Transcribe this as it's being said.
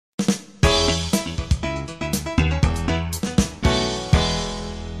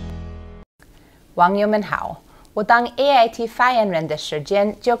网友们好，我当 AIT 发言人的时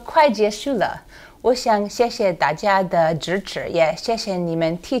间就快结束了。我想谢谢大家的支持，也谢谢你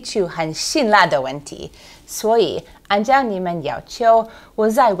们提出很辛辣的问题。所以，按照你们要求，我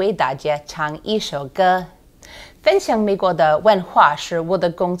再为大家唱一首歌。分享美国的文化是我的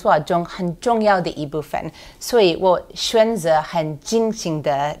工作中很重要的一部分，所以我选择很精心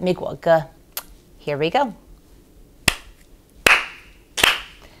的美国歌。Here we go.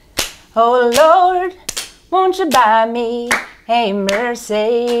 Oh Lord, won't you buy me a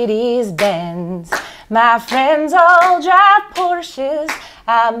Mercedes Benz? My friends all drive Porsches.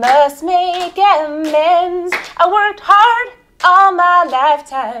 I must make amends. I worked hard all my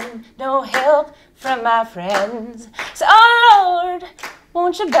lifetime, no help from my friends. So, oh Lord,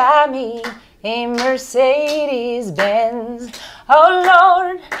 won't you buy me a Mercedes Benz? Oh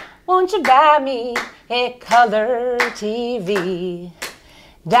Lord, won't you buy me a color TV?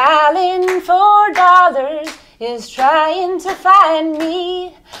 Dialing $4 is trying to find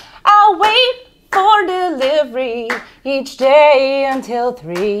me. I'll wait for delivery each day until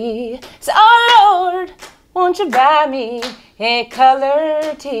 3. So, oh Lord, won't you buy me a color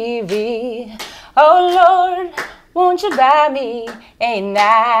TV? Oh Lord, won't you buy me a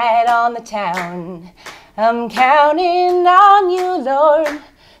night on the town? I'm counting on you, Lord.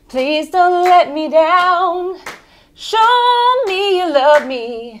 Please don't let me down. Show me you love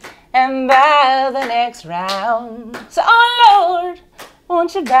me and buy the next round. So, oh Lord,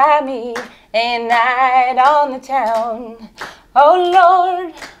 won't you buy me a night on the town? Oh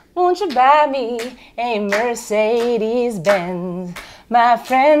Lord, won't you buy me a Mercedes Benz? My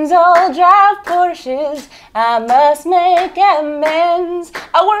friends all drive Porsches. I must make amends.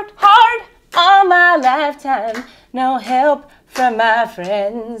 I worked hard all my lifetime, no help from my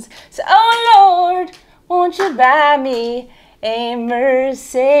friends. So, oh Lord, won't you buy me a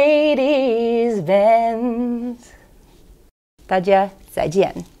Mercedes Benz? 大家再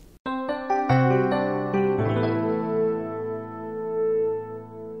见。